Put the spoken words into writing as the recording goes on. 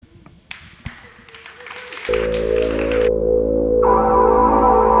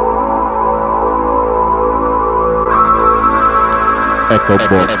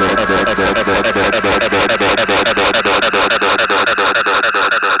Echobox.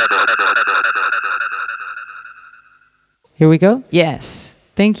 Here we go. Yes,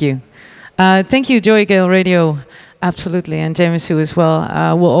 thank you. Thank you, Joy Gale Radio, absolutely, and Jamesu as well.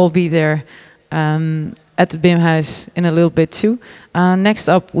 We'll all be there at the BIM House in a little bit too. Next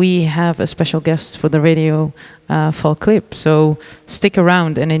up, we have a special guest for the radio, Val Clipp. So stick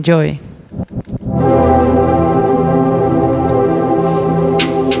around and enjoy.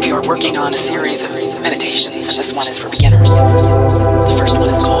 We are working on a series of meditations, and this one is for beginners. The first one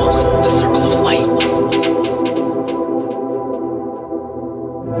is called The Circle of Light.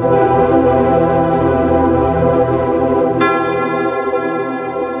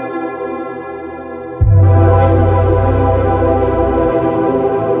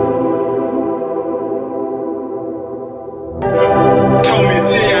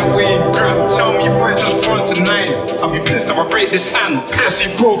 This hand, Percy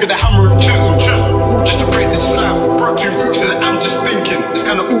broke at the hammer and chisel. All just to break this slab. Brought 2 bricks and I'm just thinking, it's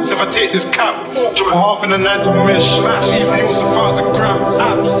kinda oops if I take this cap. Drop a half in a 9 to mesh. Even also 1,000 grams.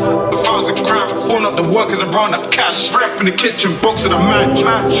 Abs, 1,000 grams. Phone up the workers and round up cash. Rap in the kitchen, box of the match.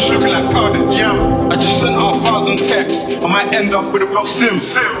 Looking like powdered yam. I just sent out 1,000 texts. I might end up with a block sim.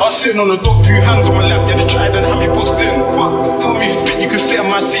 I was sitting on the dock, 2 hands on my lap. Yeah, they tried and had me boxed in. Fuck, tell me you think you can sit in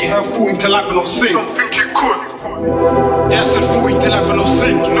my seat, have 14 to life and not sing. Don't think you could. Yeah, I said 40 till I no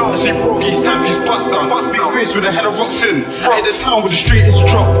sing. I see broke, he's time, he's bust down. Big face with a head of rocks in. Hit the sound with the straightest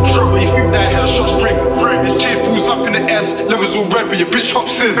drop. But you think that head of shots ring. His chase pulls up in the S. Levels all red, but your bitch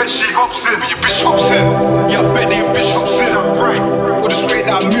hops in. Bet she hops in, but your bitch hops in. Yeah, I bet that your bitch hops in. I'm right. Or this way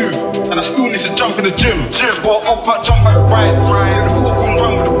that I move. And I still need to jump in the gym. Spot up, I jump at the ride. And the fork gon'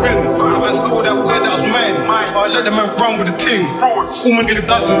 run with the wind. The man stole that word that was mine. But I let the man run with the ting. All man nigga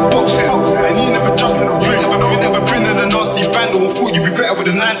does is boxes. And he never jumped in the ring. You never been in a nasty vandal and thought you'd be better with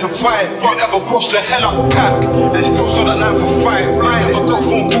a 9 to 5. You never washed the hell up pack. They still saw that 9 for 5. You never got a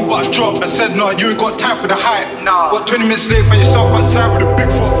phone call but I dropped. I said nah, you ain't got time for the hype. Got 20 minutes late for yourself outside with a big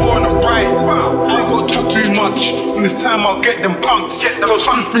 4-4 and a ride. I ain't gotta talk too much. When it's time I'll get them punks. Those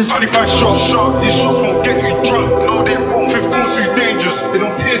screws bring 25 shots. These shots won't get you drunk. No they won't. 15's too dangerous. They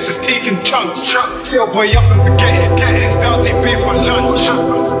don't pierce, it's taking chunks. Tell boy up and forget it. Next day I'll take pay for lunch.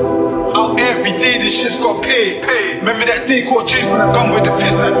 Out every day, this shit's got paid. Remember that day caught chase from the gun with the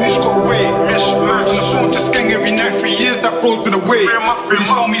piss that Mish got away. Mish, man, on the phone to skeng every night. 3 years that bro's been away.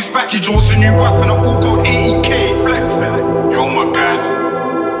 These homies back, he draws a new weapon. I all got 80k flexing. Yo, my bad.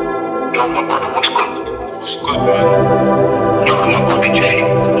 Yo, my brother, what's good? What's good, man? Yo, come on, what did you see?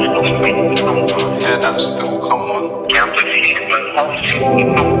 Yeah, that's still, come on. Yeah, I'm just saying, man. How is it?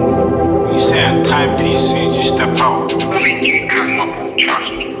 You saying timepiece, so you just step out. Only you can, man.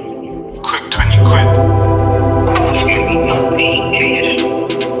 Trust me. Quick 20 quid.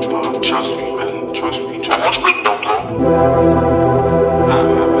 Oh, trust me, man. Trust me. What's good, though, bro? Nah,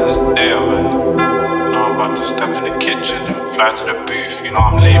 man, it's there, man. You know, I'm about to step in the kitchen and fly to the booth. You know,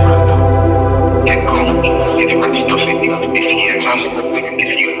 I'm late right now. Yeah, come on.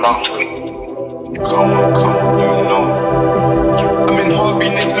 Come on, you know. I'm in Harvey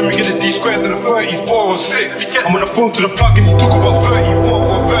next to me, get a D squared and a 34 or 6. I'm on the phone to the plug and he talk about 34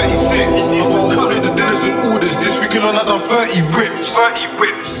 or 36. I've got all of the dinners and orders. This week alone I've done 30 whips.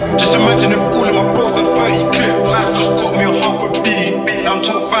 Just imagine if all of my bros had 30 clips. Just got me a half a B. I'm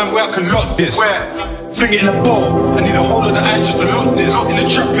trying to find where I can lock this. Fling it in a bowl. I need a whole of the ice just to lock this. In the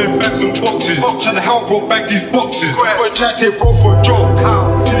trap in bags and boxes. Trying to help bro bag these boxes. Boy try to take bro for a joke.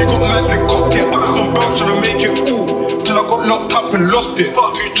 Till he got mad then cocked it. I was on belt trying to make it all. Till I got locked up and lost it.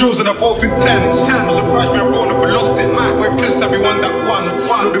 2 drills and I both in 10s. I'm surprised me I rolled never lost it. Boy pissed that we won that one.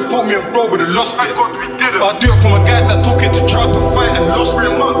 No they fought me and bro but they lost it. But I do it for my guys that took it to try to fight and lost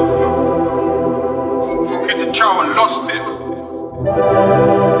it. Took it to try and lost it.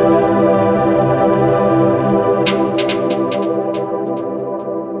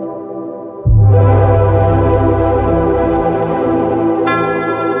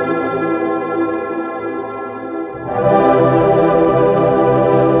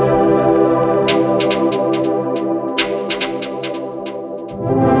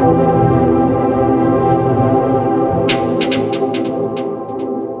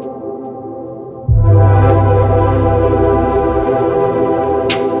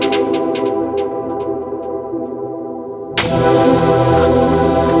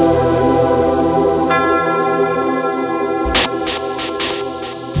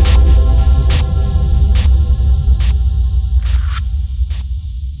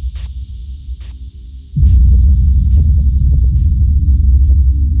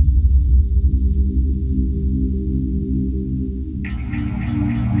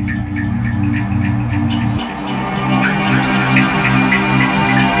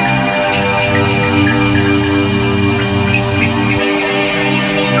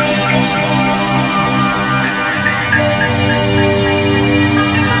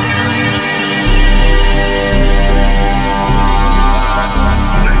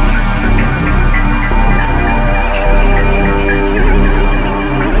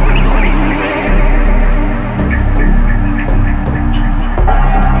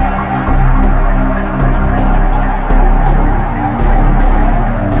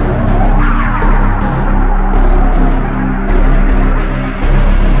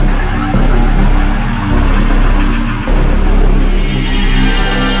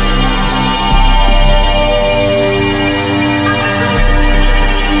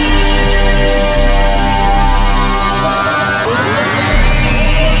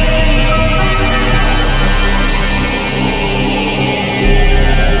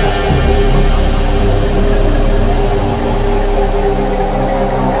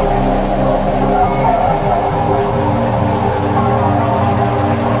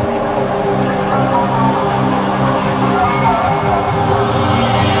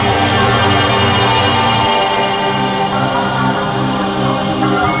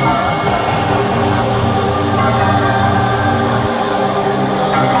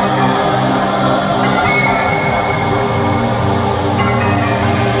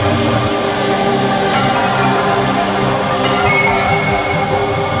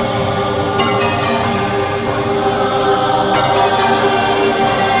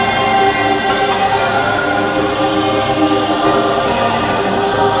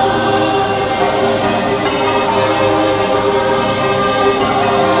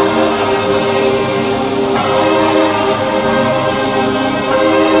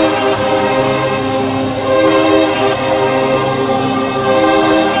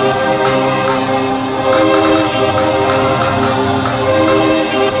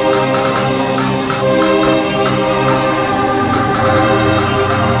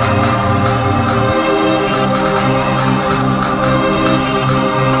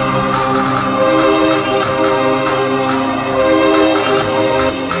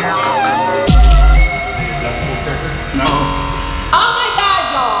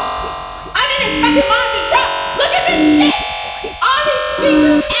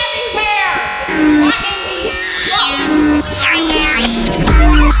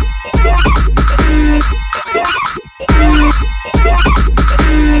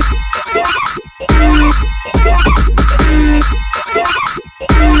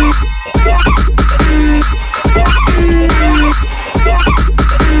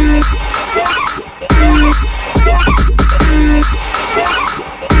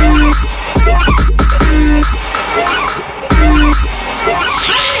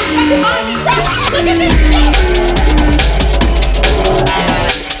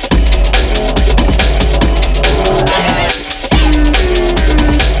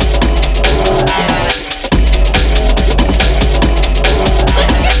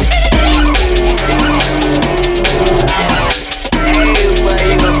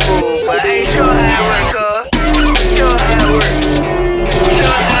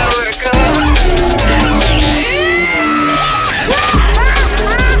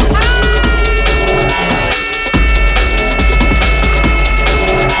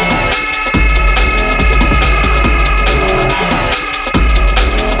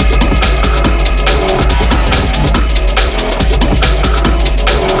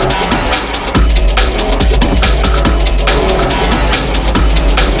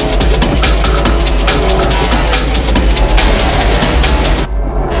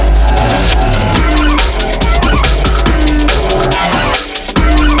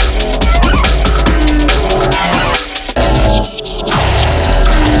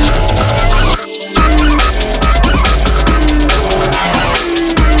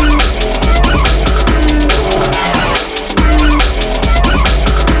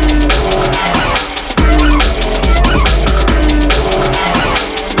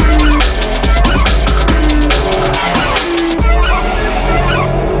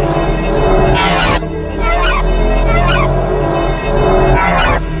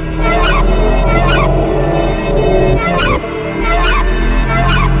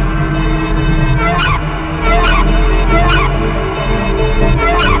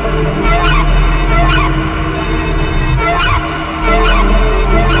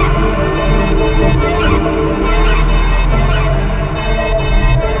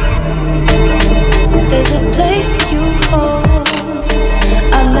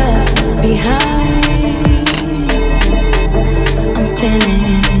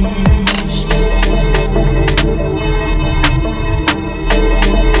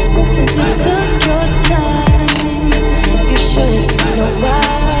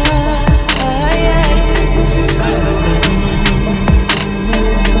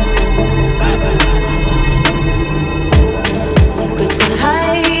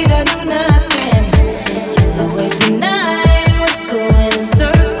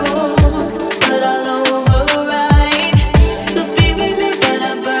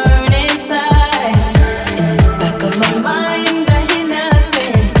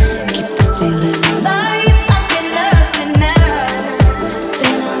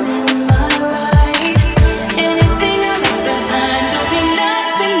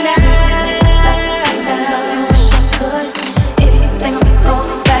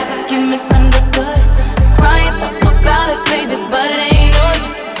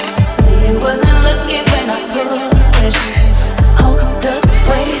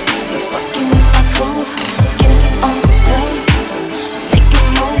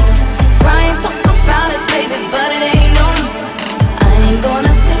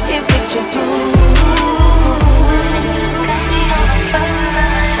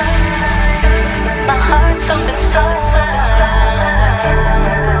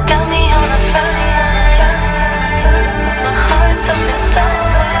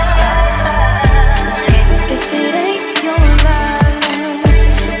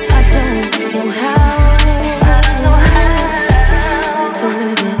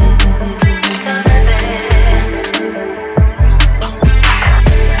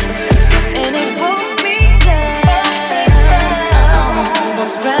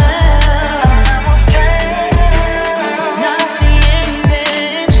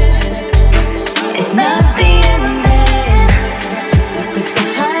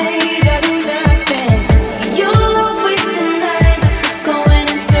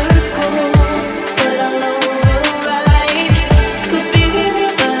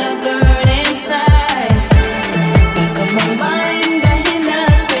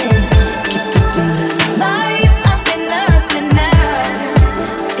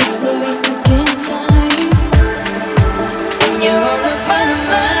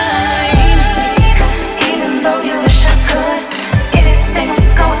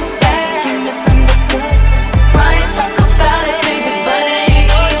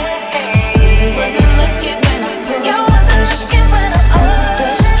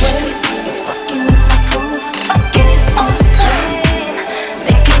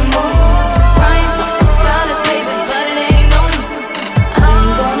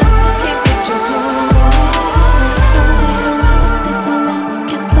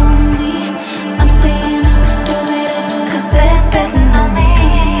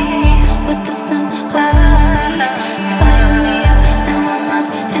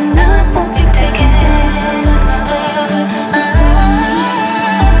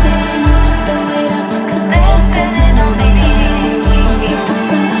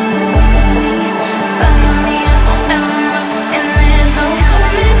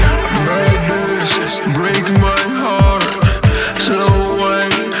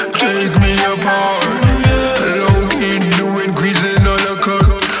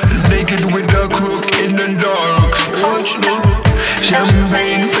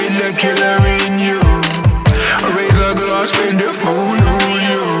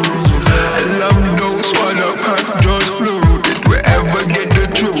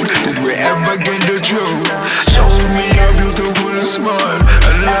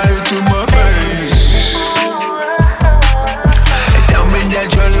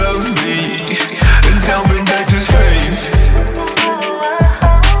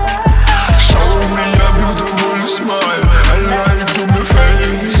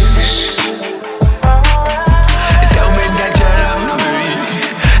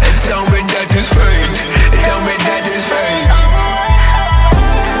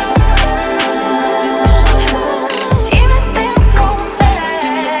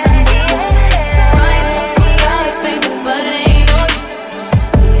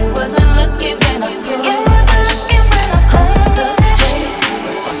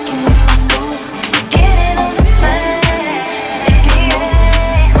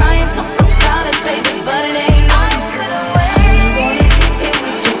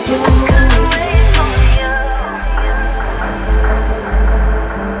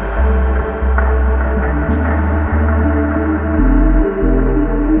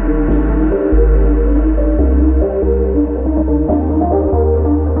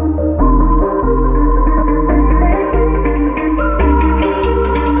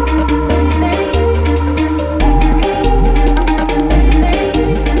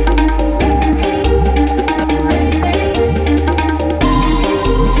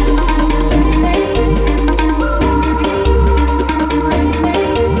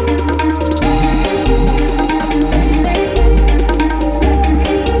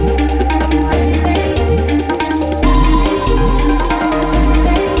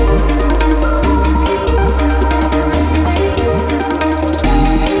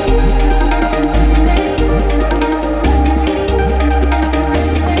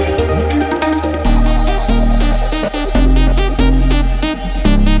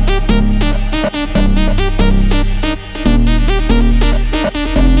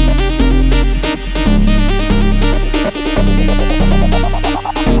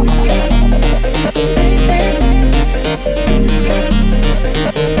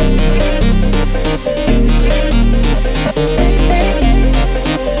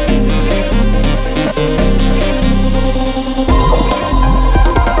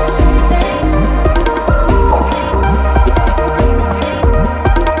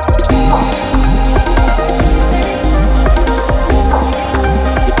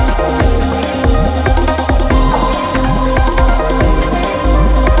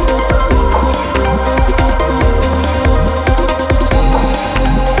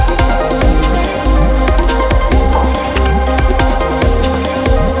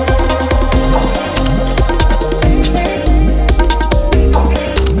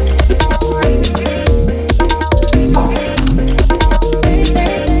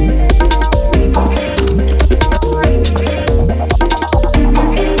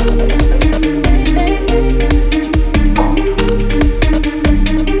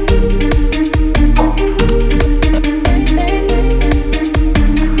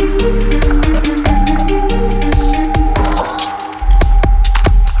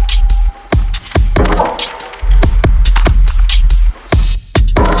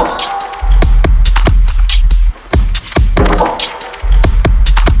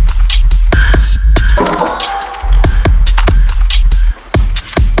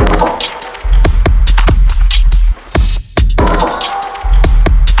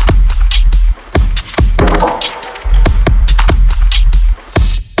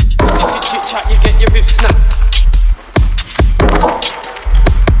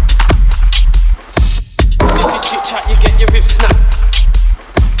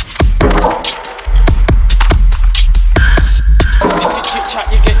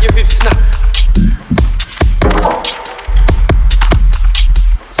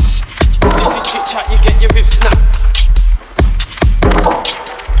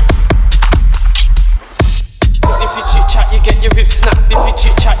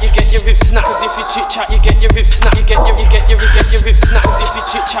 chit chat, you get your rib snap. You get your rib snap. Cause if you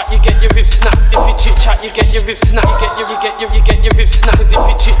chit chat, you get your rib snap. If you chit chat, you get your rib snap. You get your rib snap. Cause if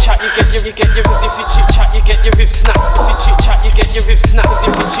you chit chat, you get your cause if you chit chat, you get your rib snap. If you chit chat, you get your rib snap. Cause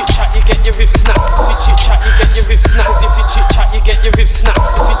if you chit chat, you get your rib snap. If you chit chat, you get your rib snap. Cause if you chit chat, you get your rib snap.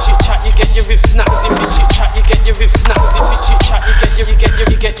 If you chit chat, you get your rib snap. Cause if you chit chat, you get your rib snap. Cause if you chit chat,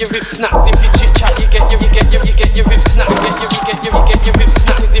 you get your rib snap. If you chit chat, you get your rib snap. You get your rib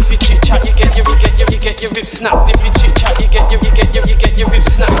snap. Cause if you chit chat, you get your rib snap. If you chit chat, you get your rib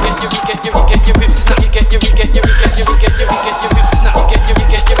snap. You get your rib snap. You get your rib snap. You get your rib snap. You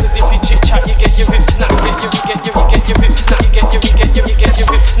get your cause if you chit chat, you get your rib snap. You get your rib snap. You get your rib snap. You get your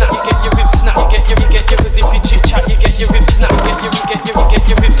rib snap. You get your rib snap. You get your cause if you chit chat, you get your rib snap. You get your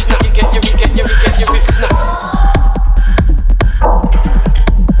rib snap. You get your rib snap.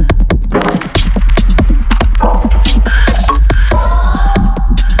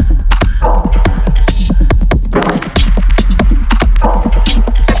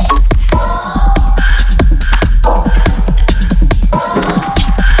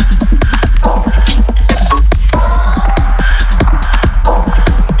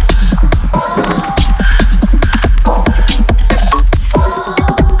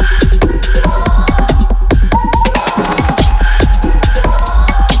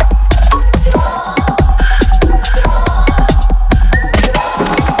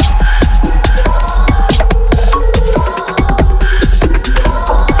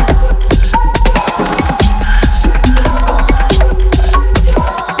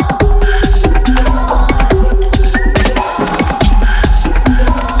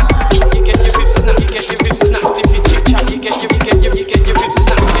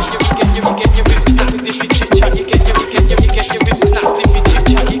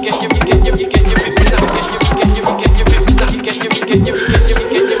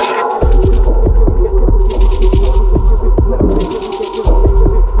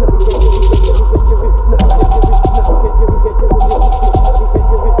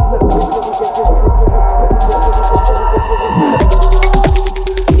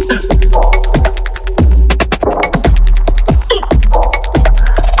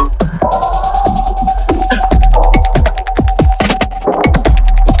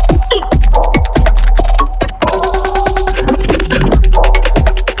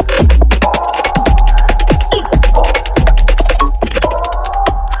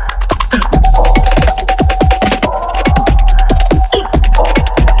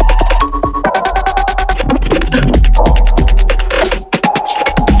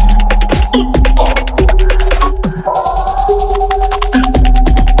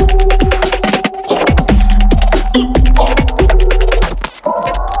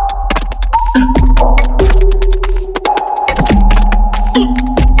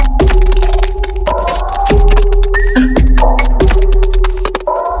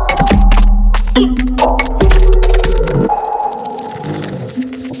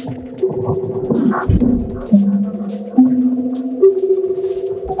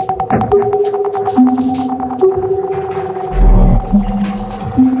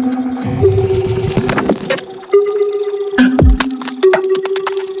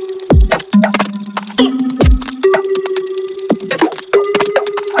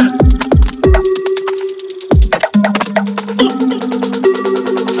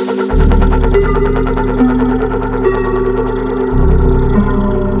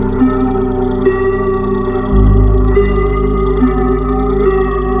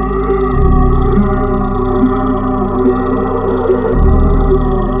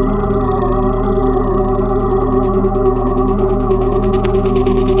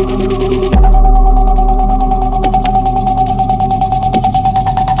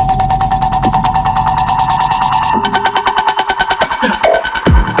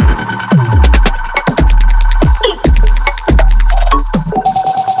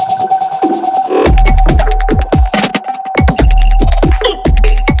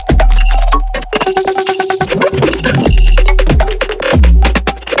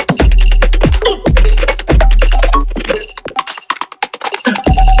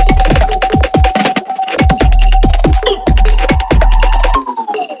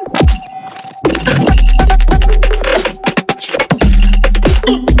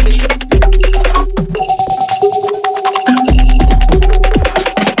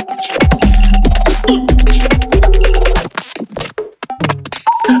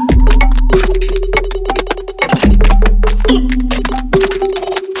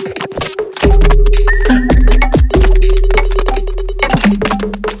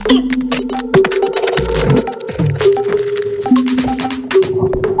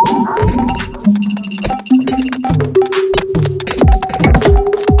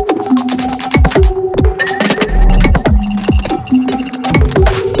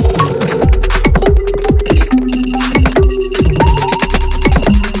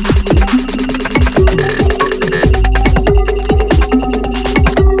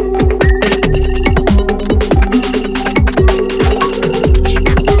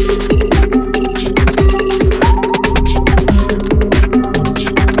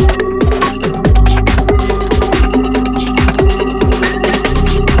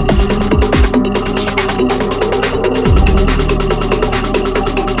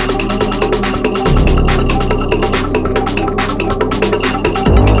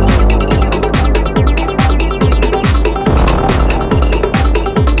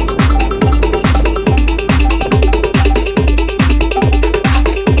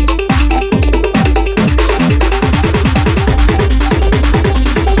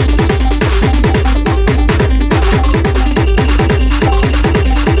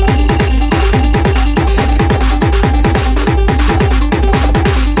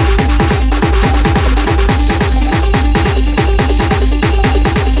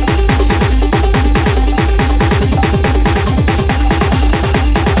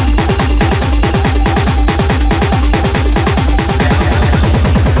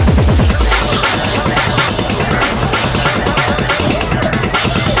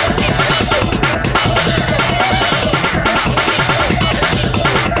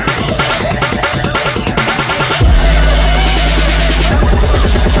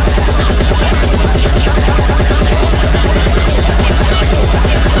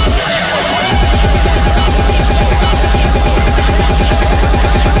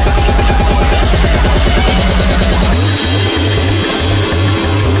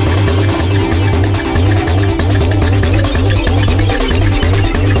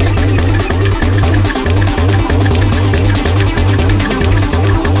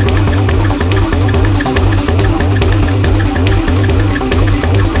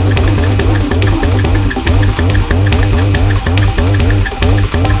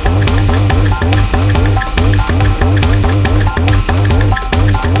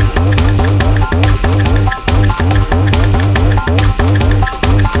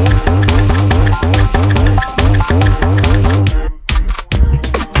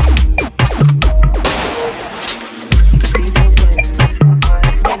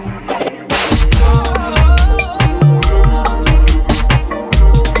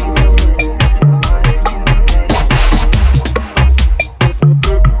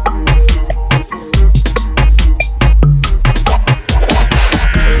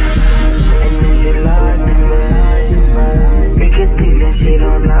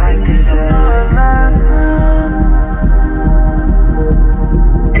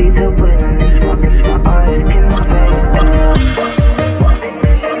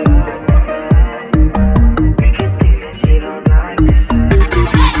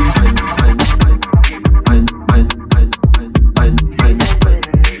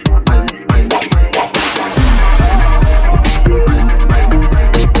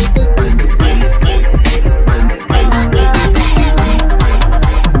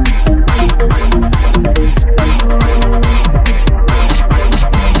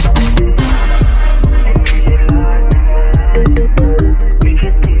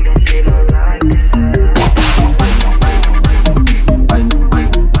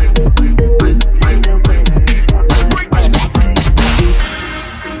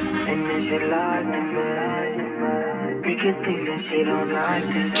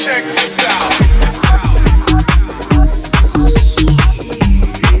 Check this out.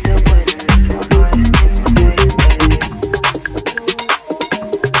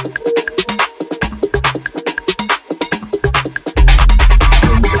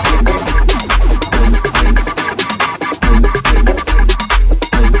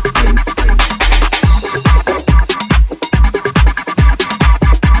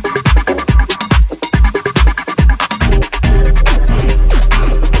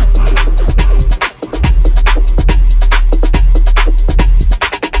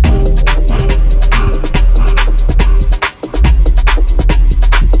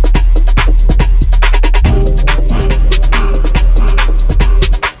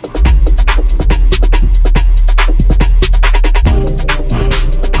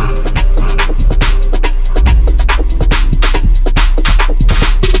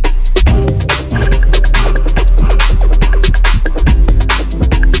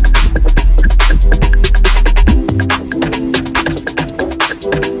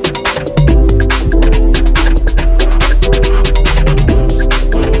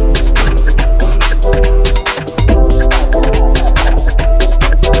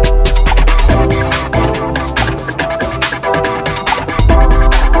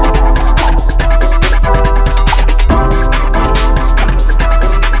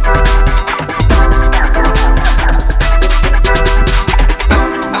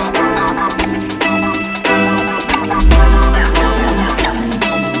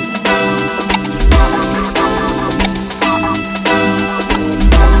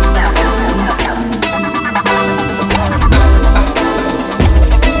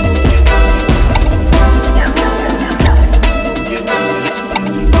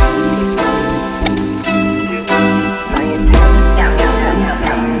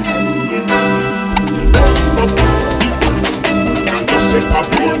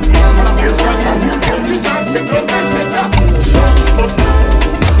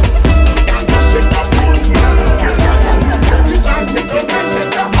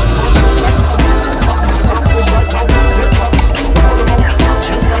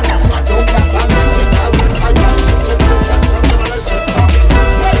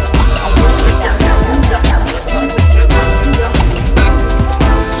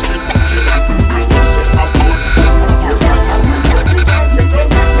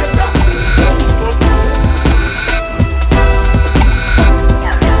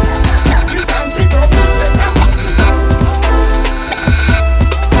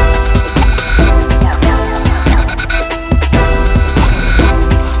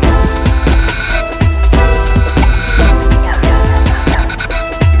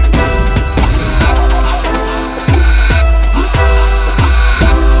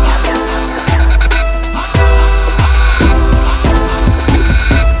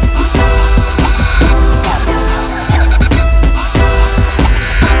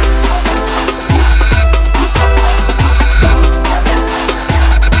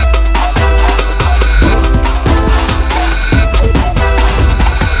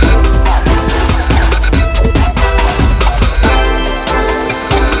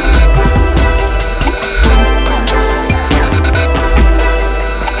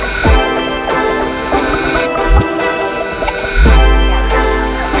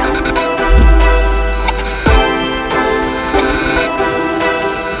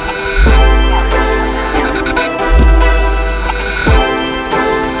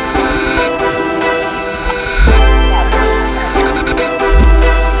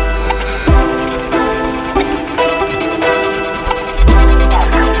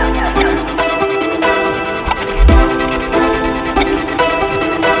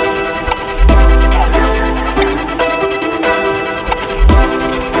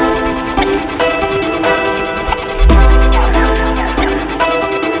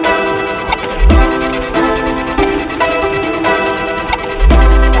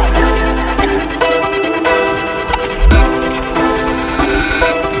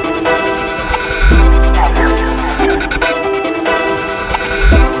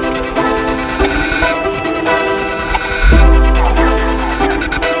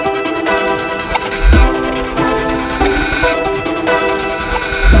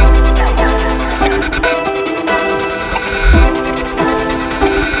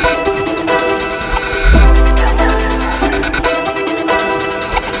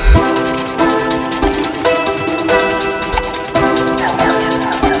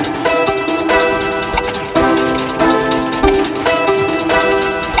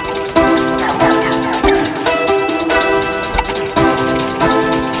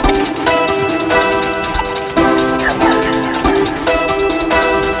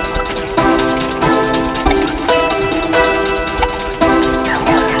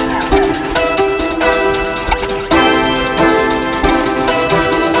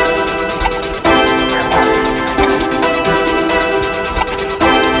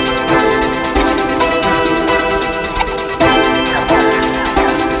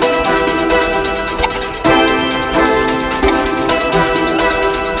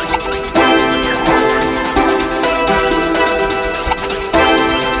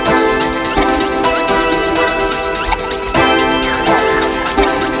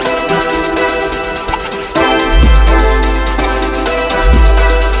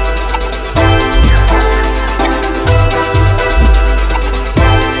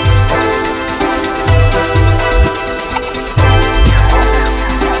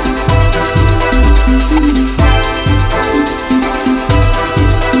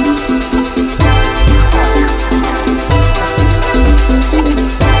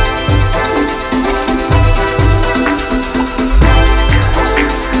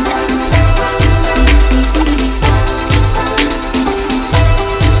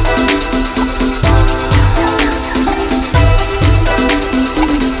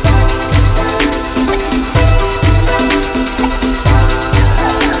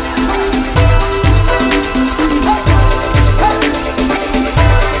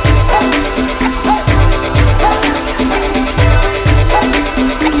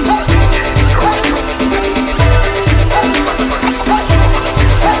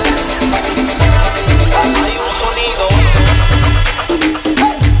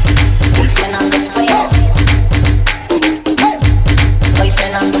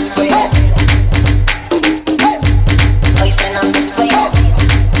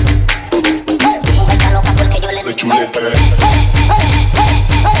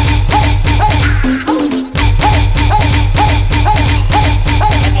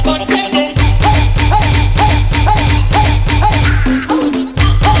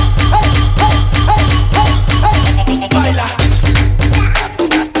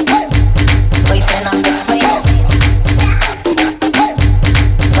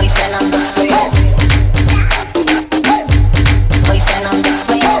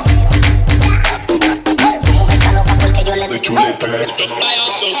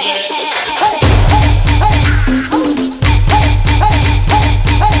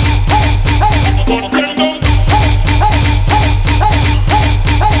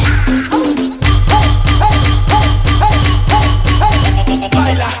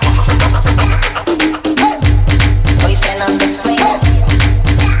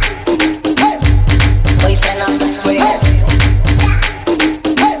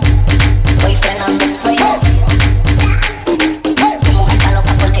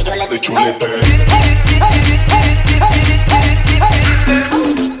 Chuleta.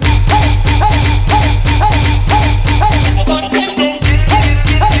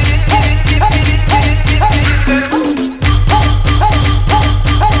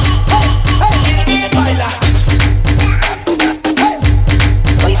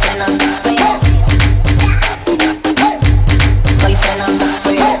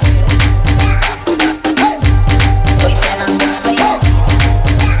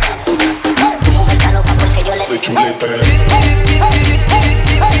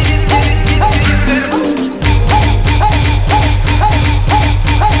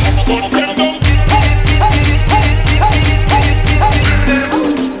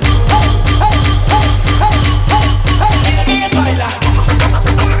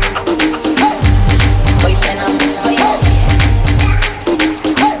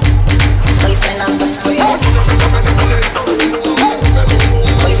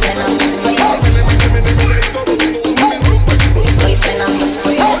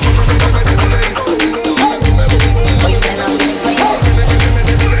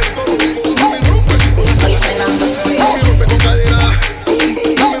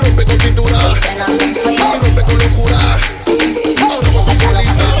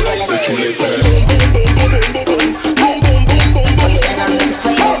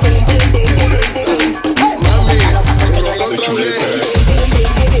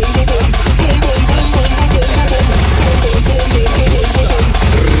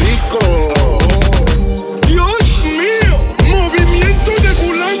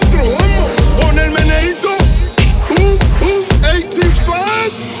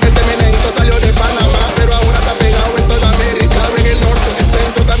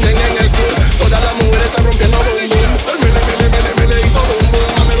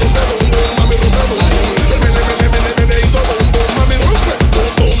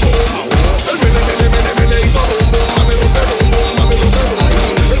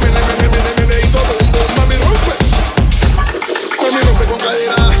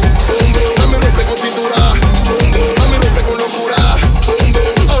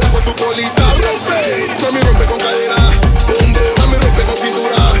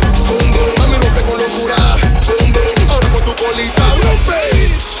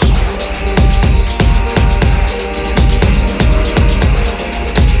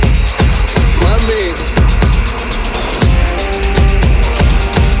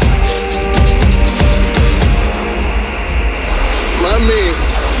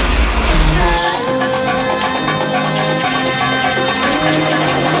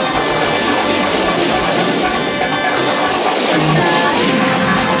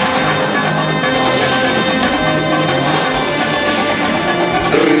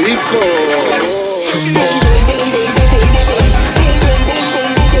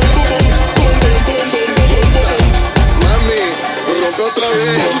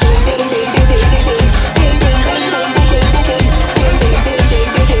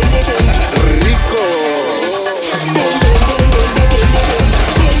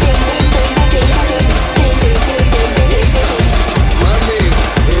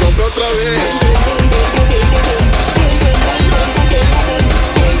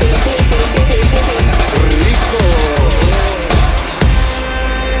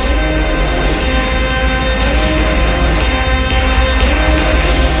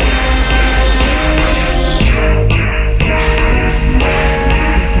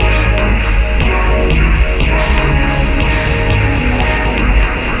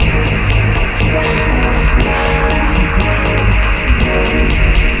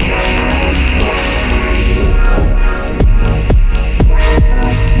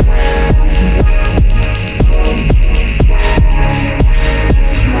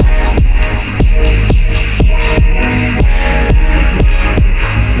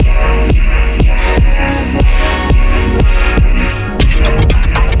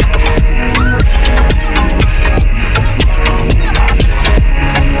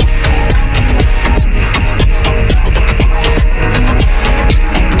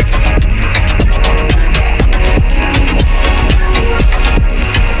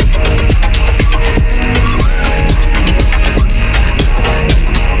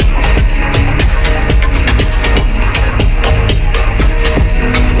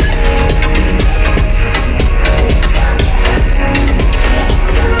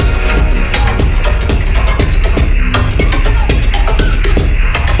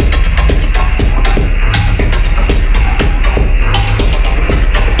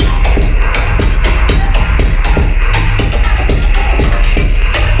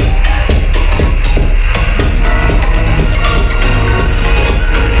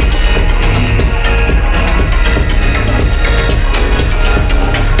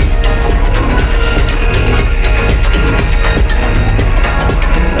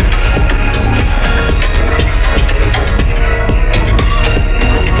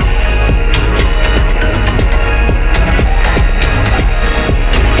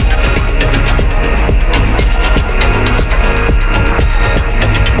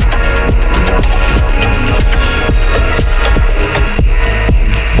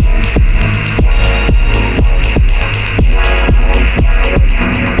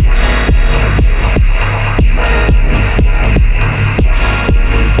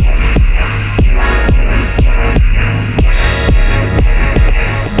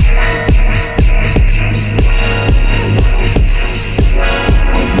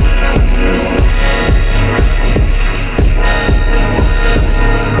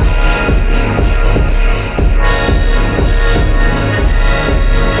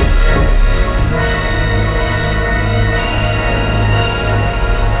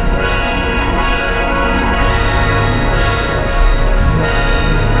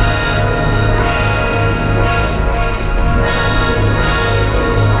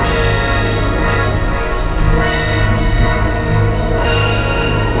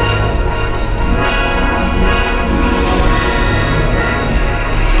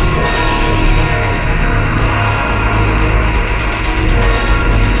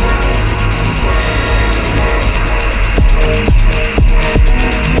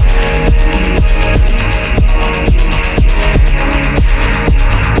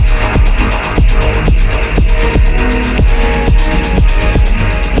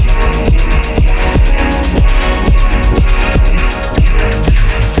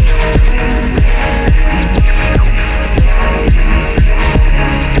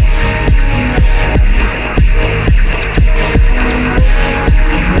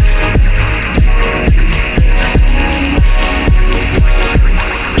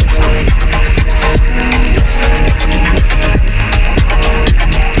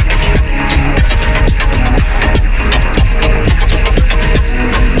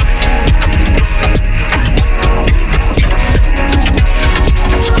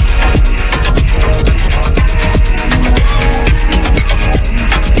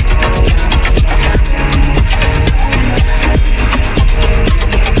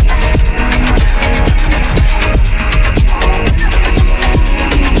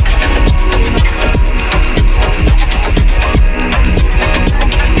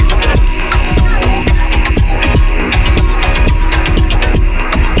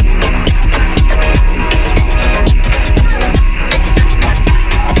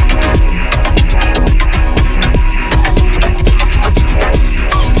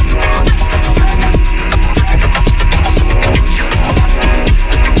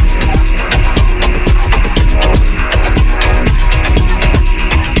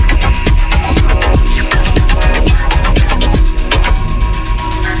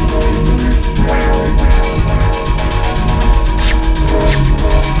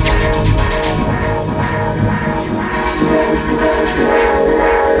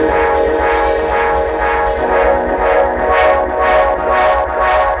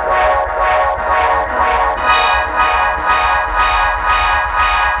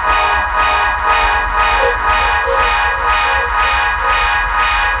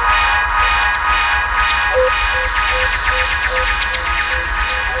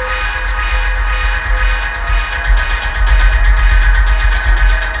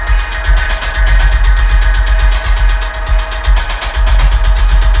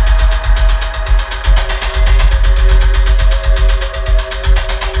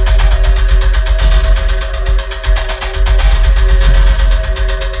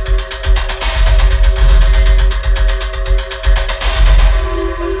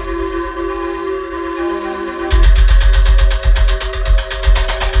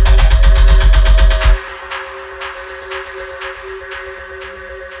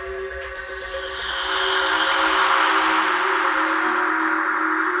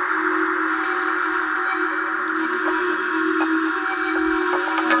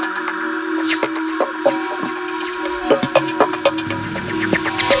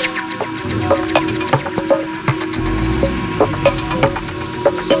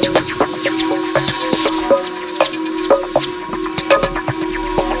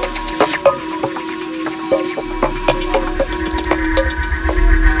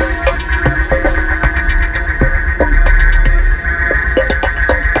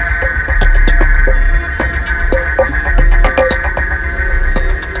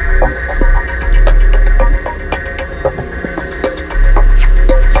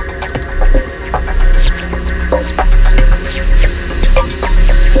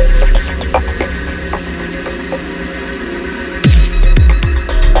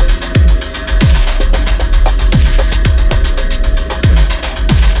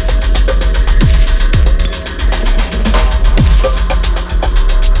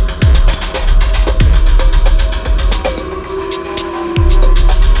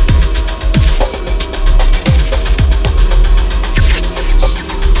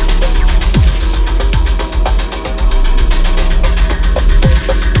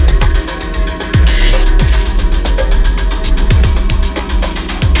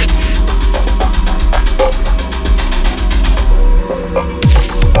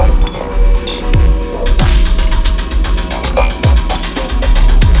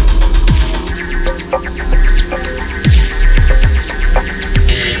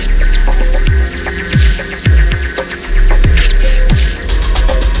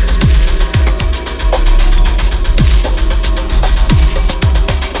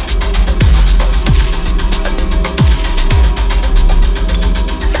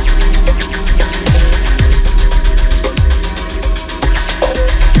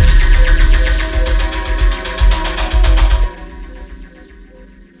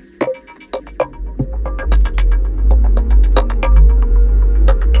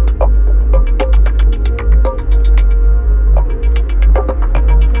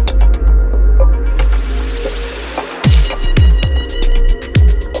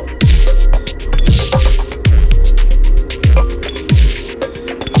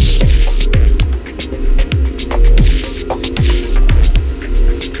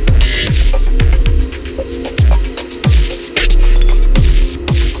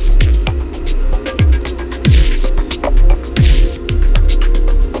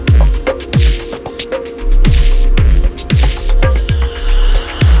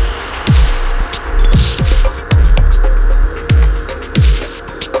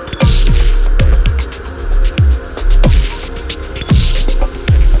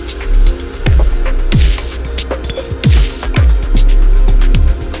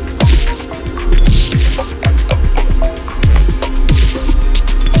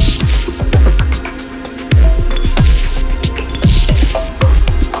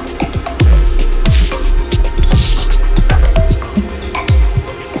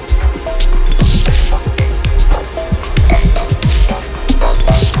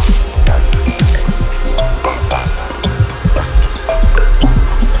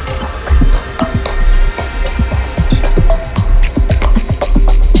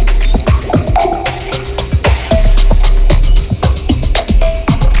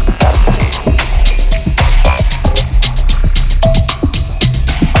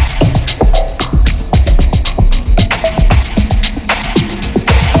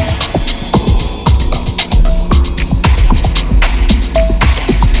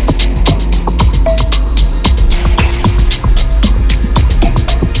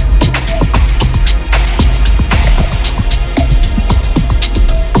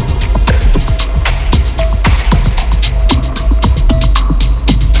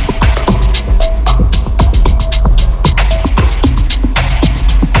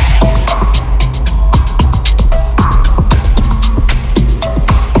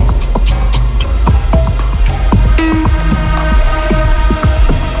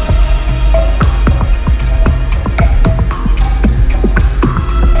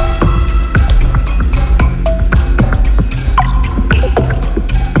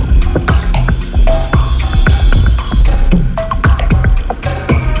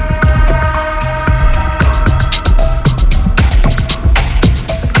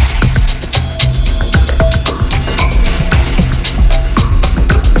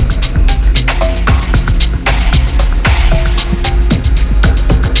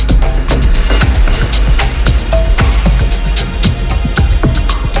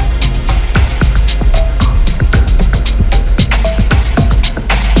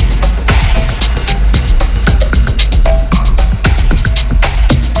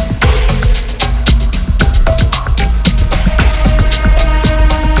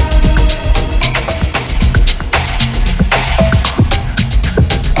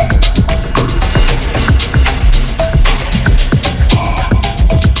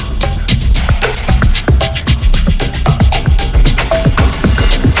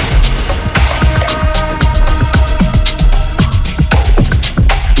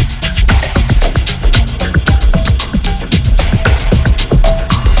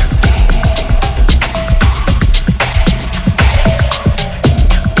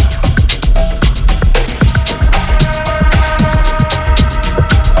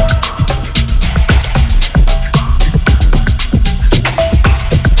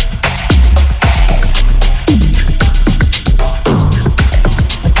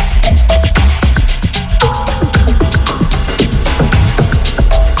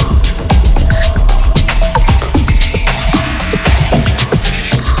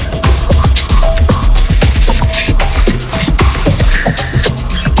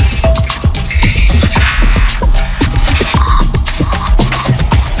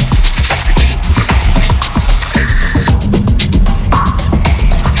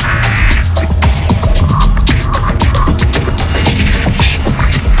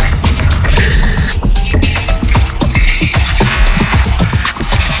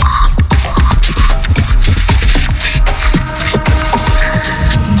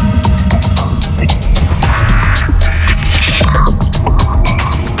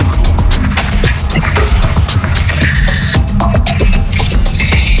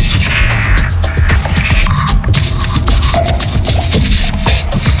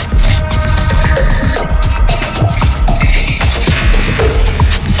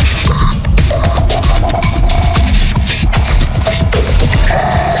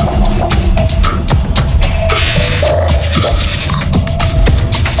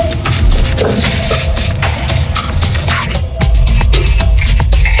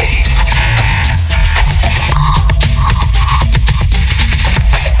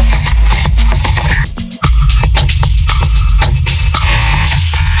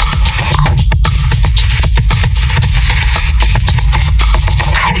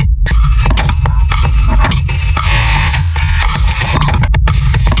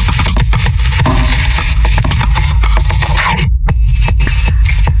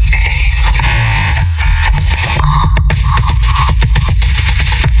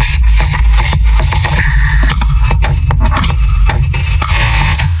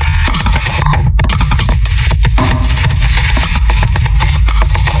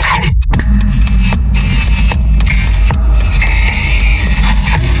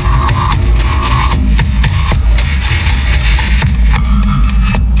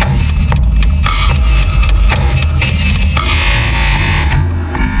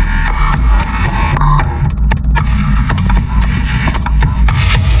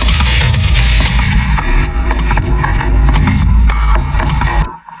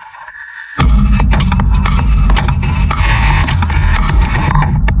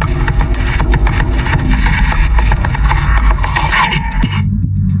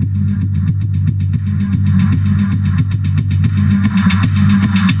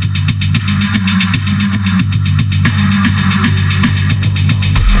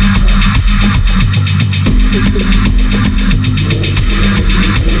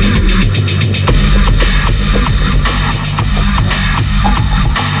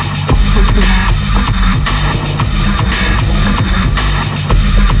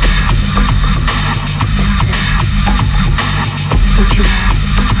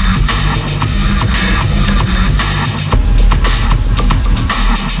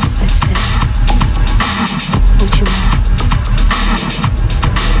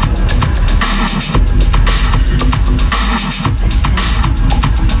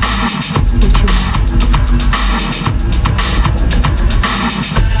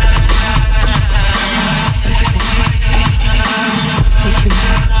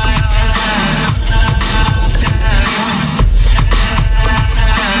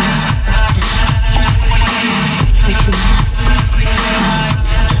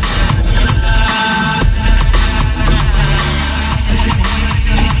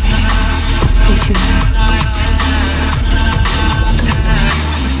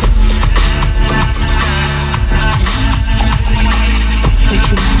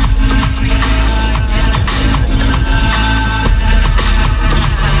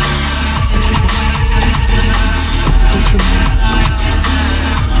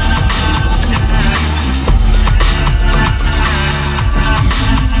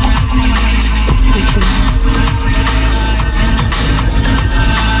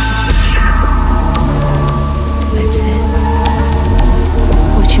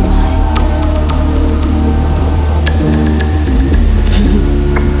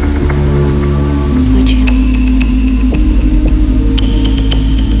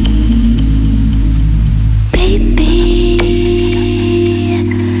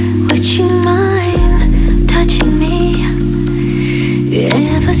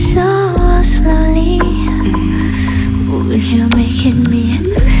 but so slowly. Ooh, you're making me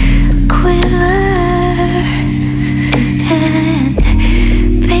quiver. And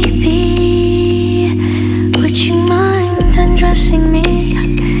baby, would you mind undressing me,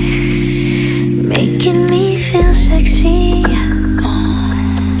 making me feel sexy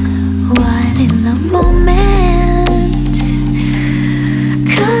while in the moment?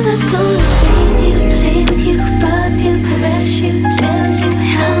 'Cause I'm gonna bathe you, play with you, rub you, caress you, tell you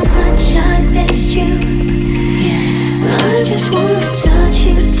how much I've missed you. I just wanna touch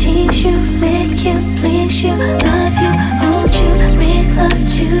you, tease you, lick you, please you, love you, hold you, make love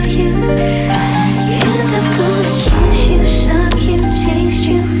to you. And I'm gonna kiss you, suck you, taste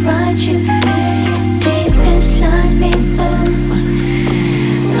you, ride you, feel you deep inside me.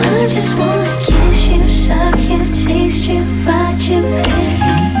 I just wanna kiss you, suck you, taste you, ride you, feel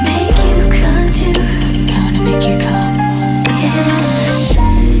you, make you come to. I wanna make you come. Yeah,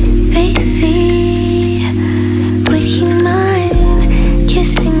 baby, would you mind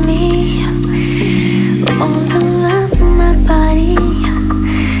kissing me all over my body?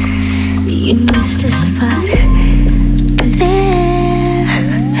 You missed a spot there,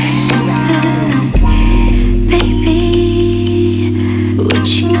 baby. Would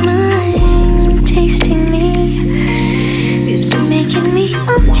you mind tasting me? It's making me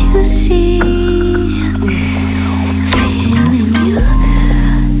all juicy. Feeling your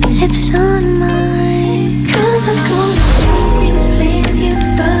lips on mine. 'Cause I'm gonna bathe you, play with you,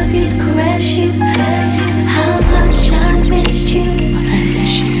 rub you, caress you, tell you how much I've missed you.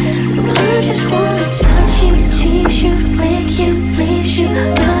 I just wanna touch you, tease you, lick you, please you,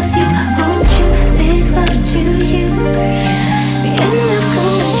 love you, hold you, make love to you. And I'm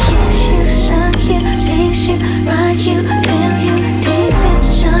gonna kiss you, suck you, taste you, ride you, feel you deep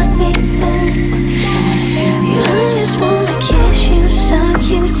inside me. I just wanna kiss you, suck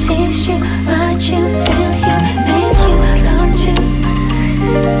you, taste you, ride you, feel you, make you come to.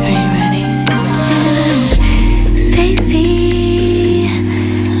 Are you ready? Baby,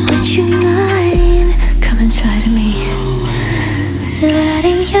 would you mind come inside of me,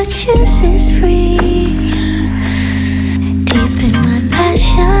 letting your juices free, deep in my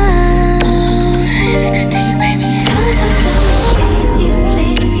passion? Is it good to you, baby? 'Cause I'm gonna bathe you,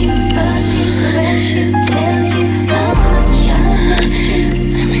 play with you, rub you, caress you, tell you how much I missed you.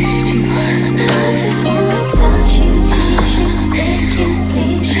 I missed you. I just wanna touch you, tease you, lick you,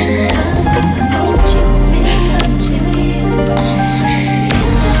 please you, love you, hold you, make love to you. And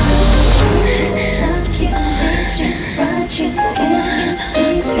I'm gonna kiss you, suck you, taste you, ride you, feel you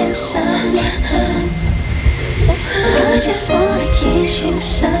deep inside me. I just wanna kiss you,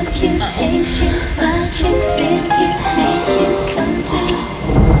 suck you, taste you, ride you, feel you, make you come to.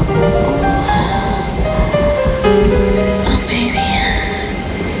 Oh baby,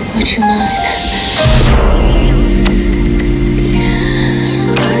 would you mind?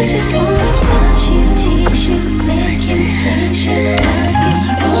 Yeah, I just wanna touch you, tease you, lick you, please you, love you,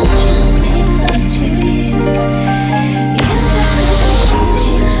 hold you, make love to you. And I'm gonna kiss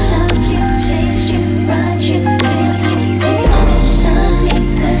you, suck you, taste you, ride you, feel you deep inside me.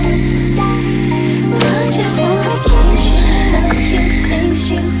 I just wanna kiss you, suck you, taste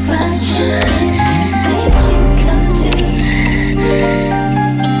you, ride you, feel you, make you come to.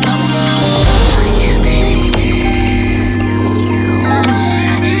 Oh yeah, baby.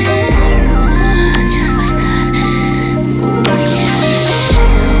 Just like that. Oh yeah.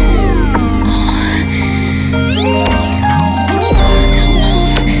 Don't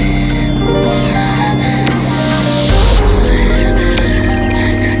move. Go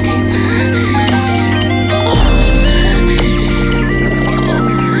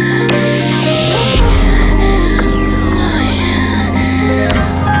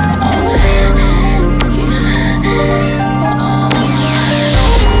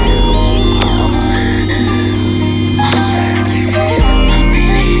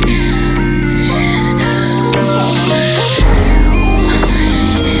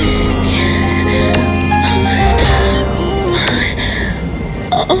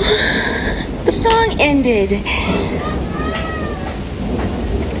The song ended.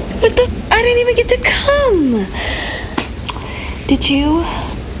 But I didn't even get to come. Did you?